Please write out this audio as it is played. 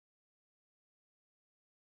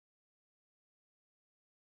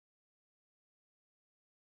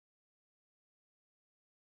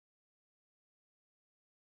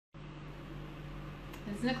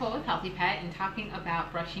is Nicole with Healthy Pet and talking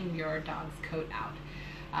about brushing your dog's coat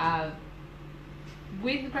out.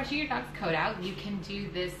 With brushing your dog's coat out, you can do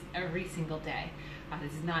this every single day.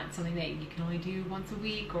 This is not something that you can only do once a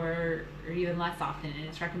week or even less often, and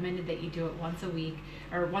it's recommended that you do it once a week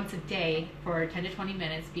or once a day for 10 to 20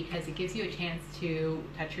 minutes because it gives you a chance to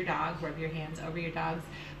touch your dog, rub your hands over your dog's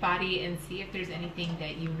body, and see if there's anything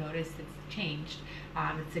that you notice that's changed.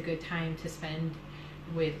 It's a good time to spend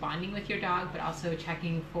with bonding with your dog, but also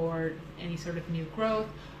checking for any sort of new growth,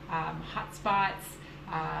 hot spots,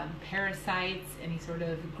 parasites, any sort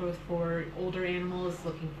of growth for older animals,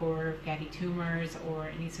 looking for fatty tumors or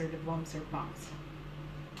any sort of lumps or bumps.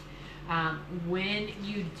 When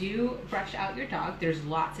you do brush out your dog, there's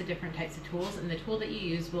lots of different types of tools, and the tool that you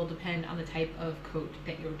use will depend on the type of coat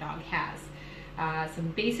that your dog has. Some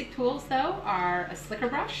basic tools though are a slicker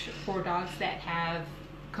brush for dogs that have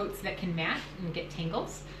coats that can mat and get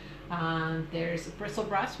tangles. There's a bristle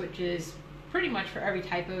brush, which is pretty much for every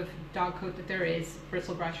type of dog coat that there is.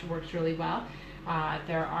 Bristle brush works really well.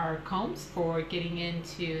 There are combs for getting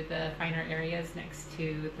into the finer areas next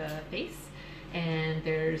to the face, and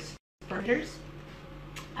there's furniture.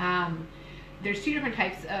 There's two different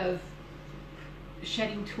types of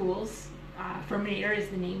shedding tools. Furminator is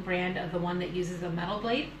the name brand of the one that uses a metal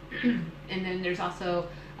blade, and then there's also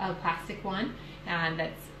a plastic one, and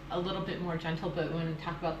that's a little bit more gentle, but when we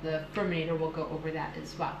talk about the Furminator, we'll go over that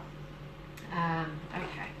as well.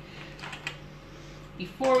 Okay.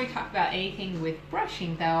 Before we talk about anything with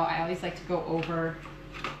brushing though, I always like to go over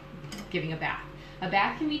giving a bath. A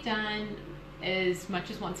bath can be done as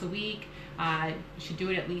much as once a week. You should do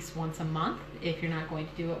it at least once a month if you're not going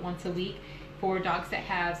to do it once a week. For dogs that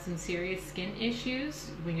have some serious skin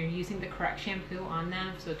issues, when you're using the correct shampoo on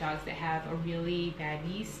them, so dogs that have a really bad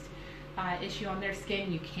yeast issue on their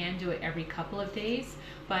skin, you can do it every couple of days.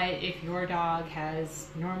 But if your dog has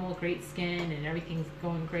normal great skin and everything's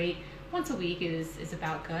going great, once a week is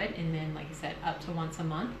about good, and then like I said, up to once a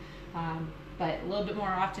month. But a little bit more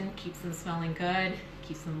often keeps them smelling good,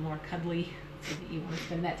 keeps them more cuddly, so that you want to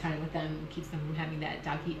spend that time with them, and keeps them from having that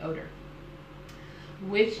doggy odor.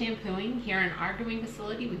 With shampooing, here in our grooming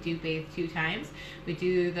facility, we do bathe 2 times. We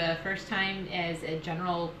do the first time as a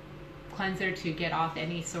general cleanser to get off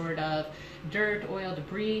any sort of dirt, oil,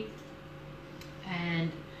 debris,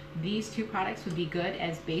 and these 2 products would be good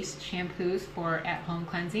as base shampoos for at-home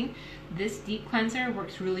cleansing. This deep cleanser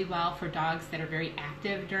works really well for dogs that are very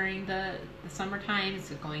active during the summertime,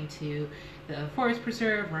 so going to the forest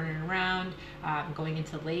preserve, running around, going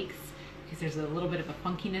into lakes, because there's a little bit of a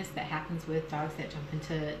funkiness that happens with dogs that jump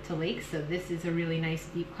into lakes. So this is a really nice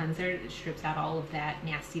deep cleanser. It strips out all of that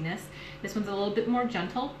nastiness. This one's a little bit more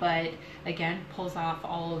gentle, but again, pulls off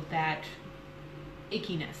all of that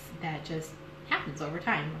ickiness that just happens over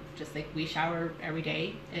time, just like we shower every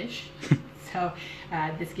day-ish. So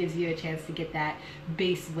this gives you a chance to get that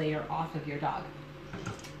base layer off of your dog.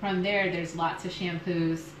 From there, there's lots of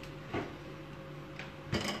shampoos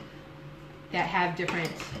that have different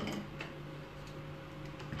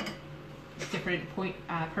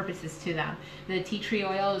purposes to them. The tea tree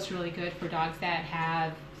oil is really good for dogs that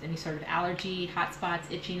have any sort of allergy, hot spots,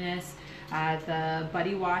 itchiness. The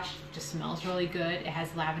Buddy Wash just smells really good. It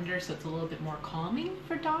has lavender, so it's a little bit more calming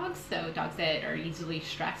for dogs. So dogs that are easily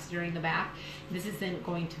stressed during the bath, this isn't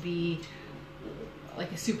going to be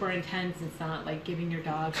like a super intense. It's not like giving your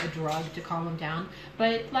dog a drug to calm them down.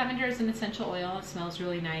 But lavender is an essential oil. It smells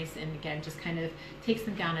really nice, and again, just kind of takes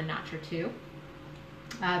them down a notch or 2.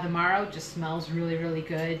 The Maro just smells really, really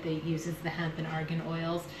good. It uses the hemp and argan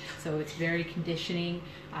oils, so it's very conditioning.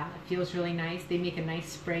 It feels really nice. They make a nice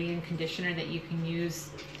spray and conditioner that you can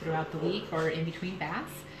use throughout the week or in between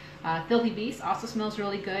baths. Filthy Beast also smells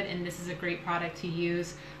really good, and this is a great product to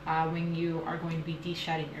use when you are going to be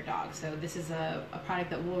de-shedding your dog. So this is a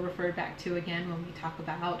product that we'll refer back to again when we talk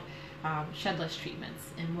about shedless treatments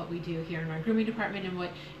and what we do here in our grooming department and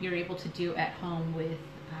what you're able to do at home with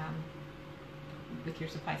your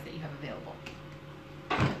supplies that you have available.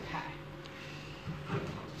 Okay.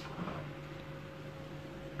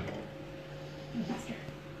 Buster.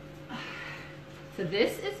 So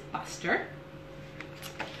this is Buster.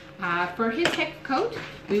 For his type of coat,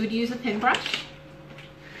 we would use a pin brush,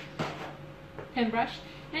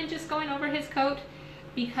 and just going over his coat,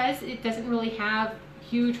 because it doesn't really have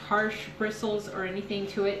huge harsh bristles or anything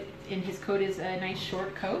to it, and his coat is a nice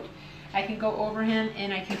short coat. I can go over him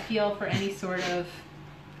and I can feel for any sort of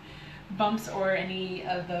bumps or any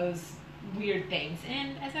of those weird things.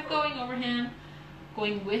 And as I'm going over him,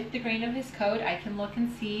 going with the grain of his coat, I can look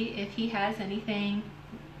and see if he has anything,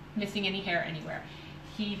 missing any hair anywhere.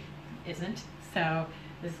 He isn't, so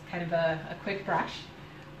this is kind of a quick brush.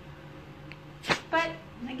 but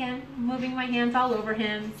again, moving my hands all over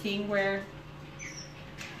him, seeing where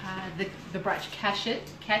the brush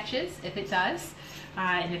catches, if it does.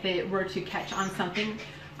 And if it were to catch on something,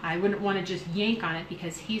 I wouldn't want to just yank on it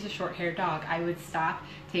because he's a short-haired dog. I would stop,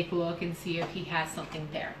 take a look, and see if he has something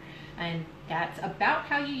there. And that's about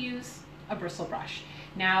how you use a bristle brush.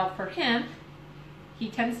 Now for him, he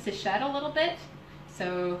tends to shed a little bit.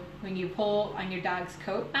 So when you pull on your dog's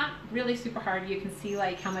coat, not really super hard, you can see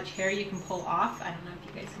like how much hair you can pull off. I don't know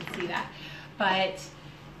if you guys can see that, but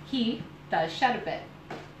he does shed a bit.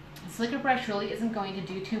 The slicker brush really isn't going to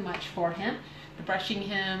do too much for him. The brushing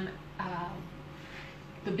him,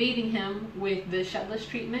 the bathing him with the Sheddless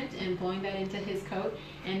treatment and blowing that into his coat,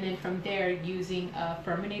 and then from there using a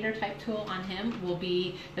Furminator type tool on him will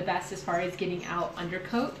be the best as far as getting out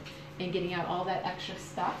undercoat and getting out all that extra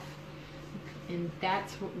stuff. And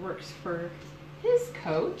that's what works for his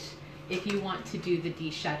coat if you want to do the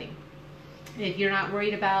de-shedding. If you're not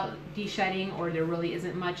worried about de-shedding, or there really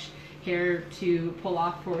isn't much hair to pull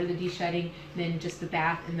off for the de-shedding, then just the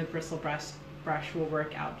bath and the bristle brush will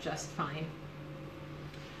work out just fine.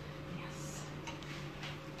 Yes.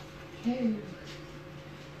 Okay.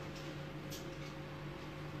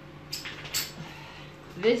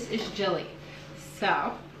 This is Jilly.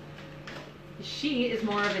 So she is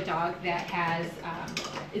more of a dog that has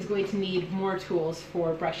is going to need more tools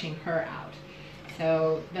for brushing her out.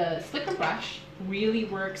 So the slicker brush really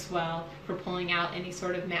works well for pulling out any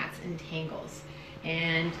sort of mats and tangles.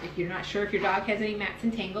 And if you're not sure if your dog has any mats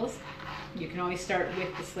and tangles, you can always start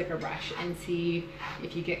with the slicker brush and see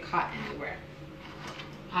if you get caught anywhere.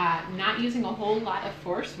 Not using a whole lot of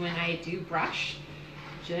force when I do brush,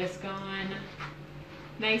 just going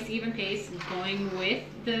nice even pace, going with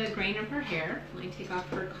the grain of her hair. Let me take off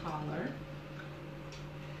her collar.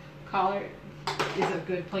 Collar is a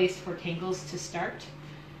good place for tangles to start,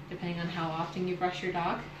 depending on how often you brush your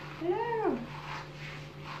dog. Hello.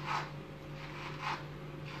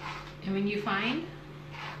 And when you find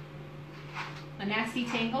a nasty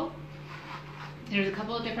tangle, there's a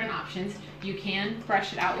couple of different options. You can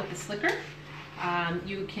brush it out with the slicker.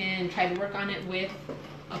 You can try to work on it with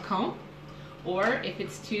a comb, or if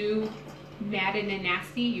it's too matted and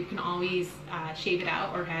nasty, you can always shave it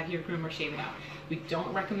out or have your groomer shave it out. We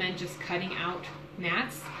don't recommend just cutting out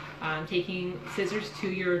mats. Taking scissors to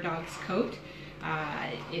your dog's coat.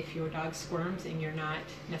 If your dog squirms and you're not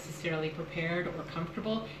necessarily prepared or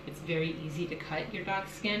comfortable, it's very easy to cut your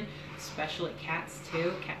dog's skin, especially cats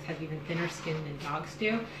too. Cats have even thinner skin than dogs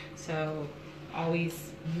do. So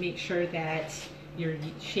always make sure that you're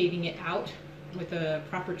shaving it out with a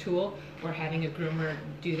proper tool or having a groomer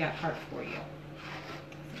do that part for you.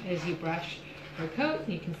 As you brush her coat,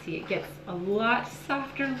 you can see it gets a lot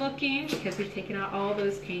softer looking because we've taken out all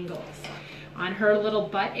those tangles. On her little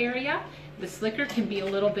butt area, the slicker can be a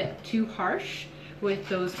little bit too harsh with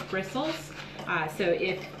those bristles. So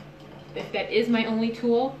if that is my only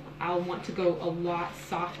tool, I'll want to go a lot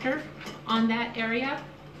softer on that area.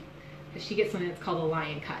 She gets something that's called a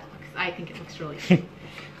lion cut because I think it looks really cute.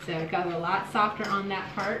 So I've got a lot softer on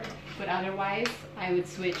that part, but otherwise I would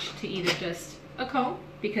switch to either just a comb,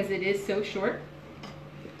 because it is so short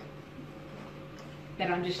that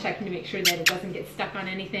I'm just checking to make sure that it doesn't get stuck on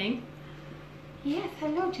anything. Yes,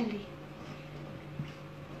 hello, Jelly.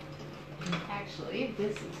 Actually,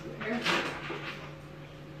 this is where,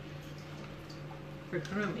 for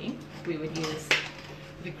grooming, we would use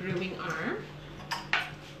the grooming arm.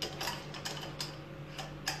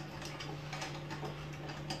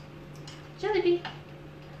 Jellyby.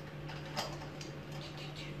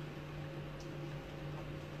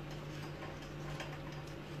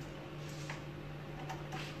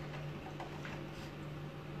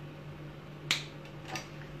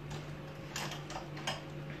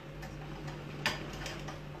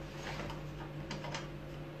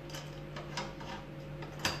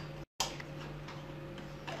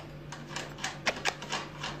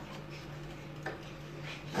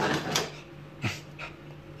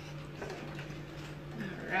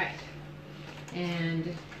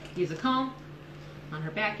 And use a comb on her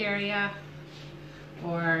back area,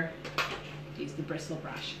 or use the bristle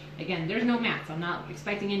brush. Again, there's no mats. I'm not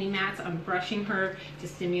expecting any mats. I'm brushing her to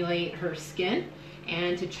stimulate her skin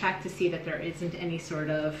and to check to see that there isn't any sort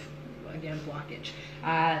of, again, blockage.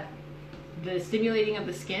 The stimulating of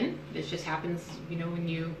the skin, this just happens, you know, when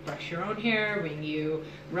you brush your own hair, when you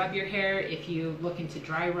rub your hair. If you look into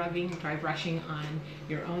dry brushing on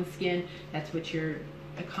your own skin, that's what you're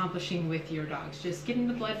accomplishing with your dogs. Just getting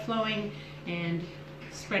the blood flowing and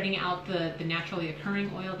spreading out the naturally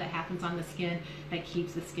occurring oil that happens on the skin that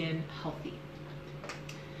keeps the skin healthy.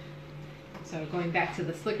 So going back to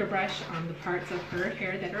the slicker brush on the parts of her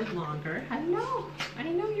hair that are longer. I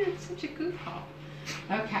know you're such a goofball.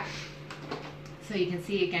 Okay, so you can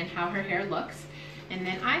see again how her hair looks. And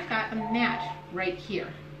then I've got a mat right here.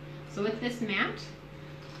 So with this mat,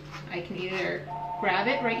 I can either grab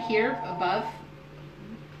it right here above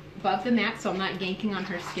the mat so I'm not yanking on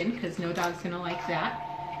her skin, because no dog's gonna like that,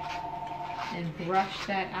 and brush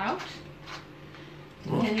that out.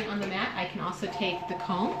 Depending on the mat, I can also take the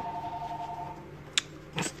comb.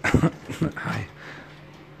 Hi.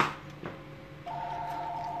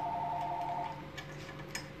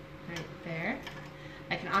 Right there.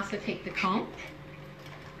 I can also take the comb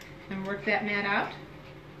and work that mat out.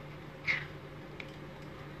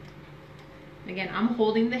 Again, I'm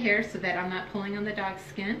holding the hair so that I'm not pulling on the dog's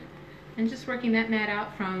skin, and just working that mat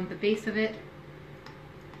out from the base of it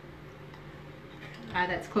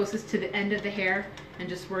that's closest to the end of the hair, and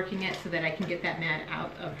just working it so that I can get that mat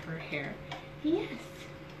out of her hair. Yes.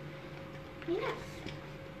 Yes.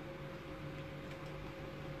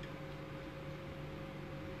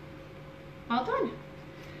 All done.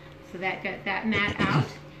 So that got that mat out,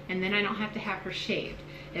 and then I don't have to have her shaved.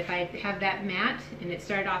 If I have that mat and it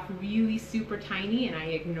started off really super tiny and I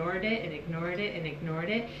ignored it and ignored it and ignored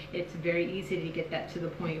it, it's very easy to get that to the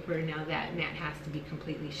point where now that mat has to be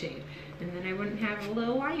completely shaved. And then I wouldn't have a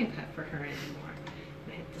little lion cut for her anymore.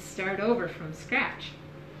 I have to start over from scratch.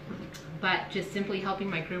 But just simply helping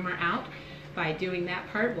my groomer out by doing that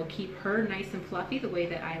part will keep her nice and fluffy the way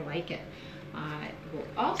that I like it. We'll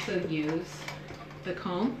also use the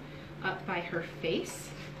comb up by her face.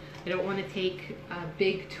 I don't want to take a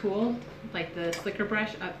big tool like the slicker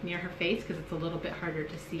brush up near her face because it's a little bit harder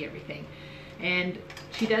to see everything. And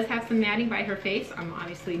she does have some matting by her face. I'm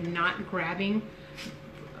obviously not grabbing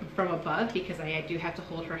from above because I do have to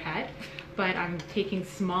hold her head, but I'm taking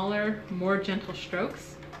smaller, more gentle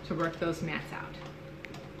strokes to work those mats out.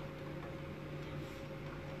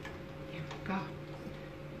 Here we go.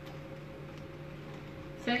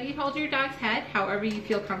 So you hold your dog's head however you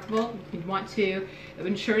feel comfortable. You want to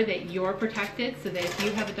ensure that you're protected so that if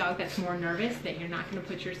you have a dog that's more nervous, that you're not going to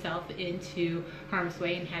put yourself into harm's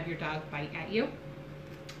way and have your dog bite at you.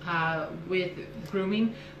 With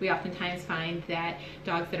grooming, we oftentimes find that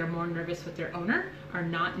dogs that are more nervous with their owner are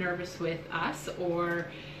not nervous with us, or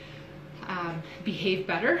behave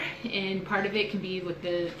better, and part of it can be with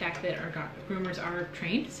the fact that our groomers are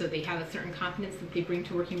trained, so they have a certain confidence that they bring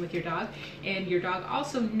to working with your dog, and your dog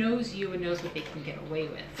also knows you and knows what they can get away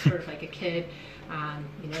with, sort of like a kid.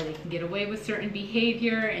 You know, they can get away with certain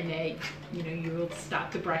behavior, and they, you know, you will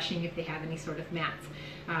stop the brushing if they have any sort of mats.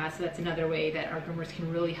 So that's another way that our groomers can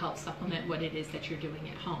really help supplement what it is that you're doing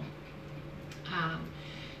at home.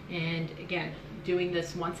 And again, doing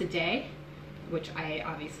this once a day, which I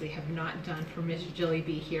obviously have not done for Miss Jilly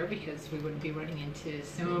B here, because we wouldn't be running into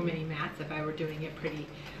so many mats if I were doing it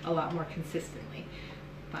a lot more consistently.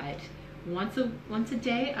 But once a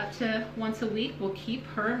day up to once a week will keep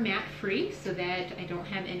her mat free so that I don't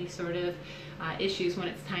have any sort of issues when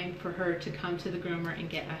it's time for her to come to the groomer and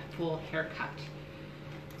get a full haircut.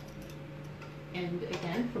 And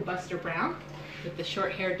again, for Buster Brown, with the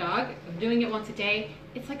short-haired dog, I'm doing it once a day.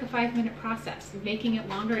 It's like a 5-minute process. Making it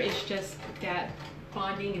longer is just that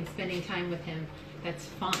bonding and spending time with him. That's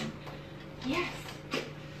fun. Yes.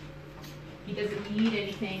 He doesn't need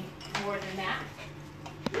anything more than that.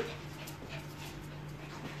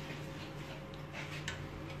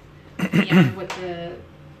 Beyond what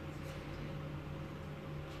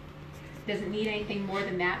doesn't need anything more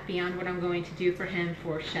than that beyond what I'm going to do for him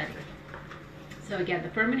for shedding. So again, the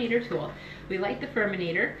Furminator tool. We like the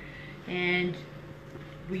Furminator, and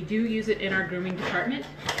we do use it in our grooming department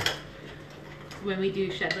when we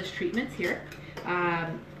do shedless treatments here.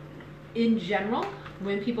 In general,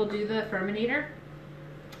 when people do the Furminator,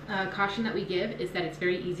 caution that we give is that it's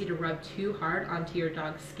very easy to rub too hard onto your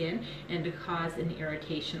dog's skin and to cause an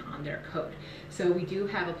irritation on their coat. So we do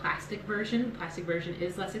have a plastic version. The plastic version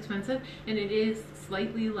is less expensive, and it is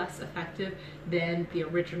slightly less effective than the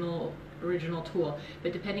original tool,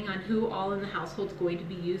 but depending on who all in the household is going to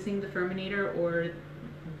be using the Furminator or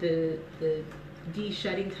the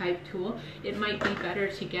de-shedding type tool, it might be better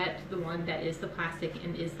to get the one that is the plastic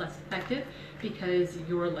and is less effective, because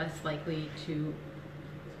you're less likely to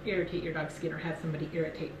irritate your dog's skin or have somebody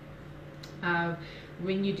irritate.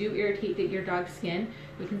 When you do irritate your dog's skin,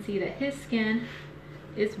 we can see that his skin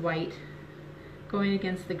is white going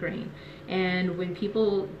against the grain, and when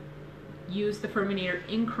people use the Furminator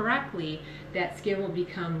incorrectly, that skin will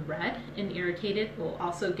become red and irritated. It will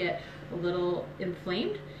also get a little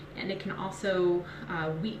inflamed, and it can also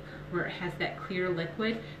weep, where it has that clear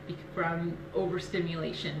liquid from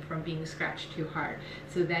overstimulation, from being scratched too hard.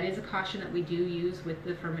 So that is a caution that we do use with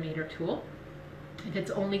the Furminator tool. If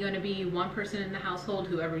it's only going to be one person in the household,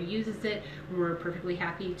 whoever uses it, we're perfectly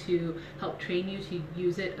happy to help train you to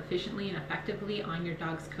use it efficiently and effectively on your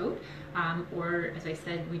dog's coat. Or, as I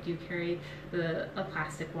said, we do carry a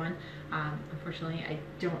plastic one. Unfortunately, I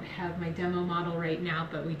don't have my demo model right now,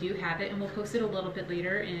 but we do have it, and we'll post it a little bit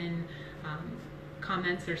later in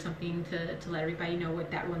comments or something to let everybody know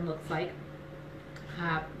what that one looks like.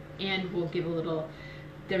 And we'll give a little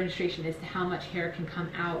demonstration as to how much hair can come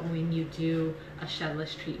out when you do a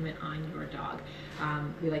shedless treatment on your dog.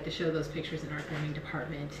 We like to show those pictures in our grooming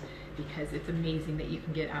department because it's amazing that you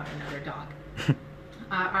can get out another dog.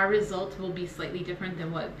 Our results will be slightly different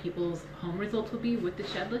than what people's home results will be with the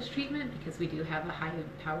shedless treatment, because we do have a high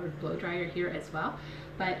powered blow dryer here as well.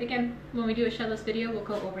 But again, when we do a shedless video, we'll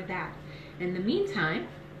go over that. In the meantime,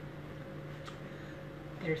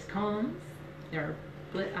 there's combs, there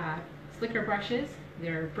are slicker brushes,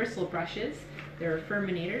 there are bristle brushes, there are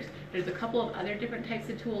Furminators. There's a couple of other different types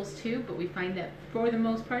of tools too, but we find that for the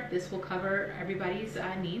most part this will cover everybody's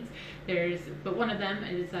needs. But one of them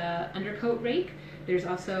is a undercoat rake. There's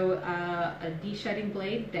also a de-shedding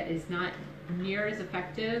blade that is not near as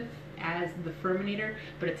effective as the Furminator,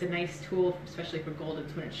 but it's a nice tool, especially for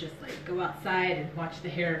Goldens, when it's just like go outside and watch the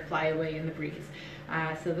hair fly away in the breeze.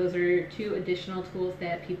 So those are two additional tools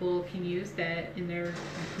that people can use that in their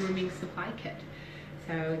grooming supply kit.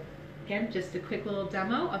 So again, just a quick little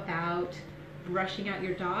demo about brushing out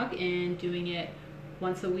your dog and doing it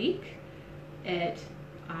once a week at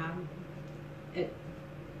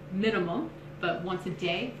minimum, but once a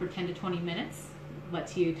day for 10 to 20 minutes.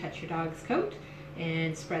 Lets you touch your dog's coat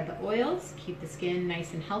and spread the oils, keep the skin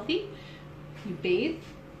nice and healthy. You bathe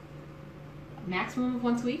a maximum of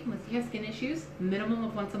once a week unless you have skin issues, minimum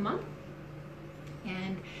of once a month.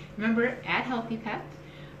 And remember, at Healthy Pet,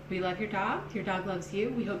 we love your dog loves you.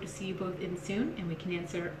 We hope to see you both in soon, and we can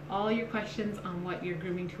answer all your questions on what your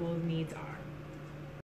grooming tool needs are.